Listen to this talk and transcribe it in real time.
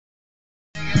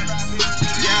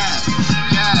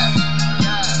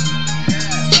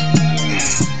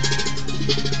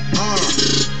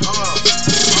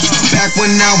back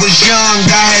when I was young,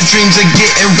 I had dreams of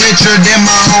getting richer. Then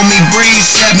my homie Bree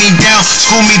sat me down,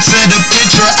 schooled me to the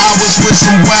picture. I was with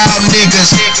some wild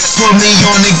niggas, put me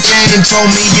on the game, told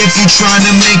me if you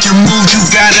tryna make your move, you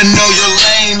gotta know your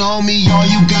lane. Homie, all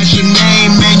you got your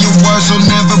name, man, your words will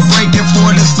never break it.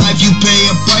 For this life you pay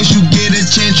a price, you get a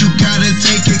chance, you gotta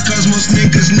take it. Cause most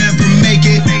niggas never make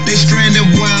it, they stranded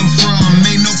where I'm from.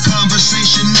 Ain't no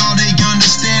conversation, all they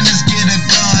understand is get a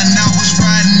gun. I was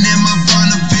riding in my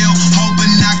Bonneville,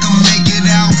 hoping I could make it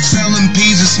out, selling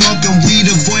peas and smoking weed,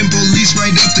 avoiding police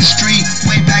right up the street.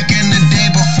 Way back in the day,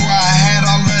 before I had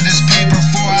all of this paper,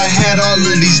 before I had all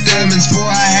of these diamonds,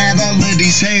 before I had all of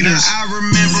these haters. I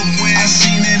remember when I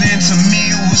seen it, and to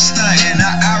me it was stunning.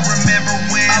 I remember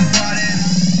when I bought it.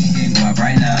 Getting guap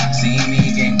right now, see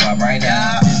me getting guap right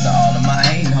now. It's to all of my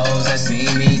hating hoes that see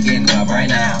me getting guap right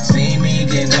now. See me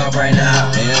getting guap right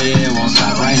now. Hell yeah, it won't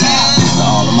stop right now. It's to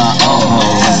all of my old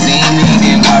hoes that see me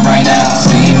getting guap right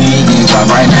now.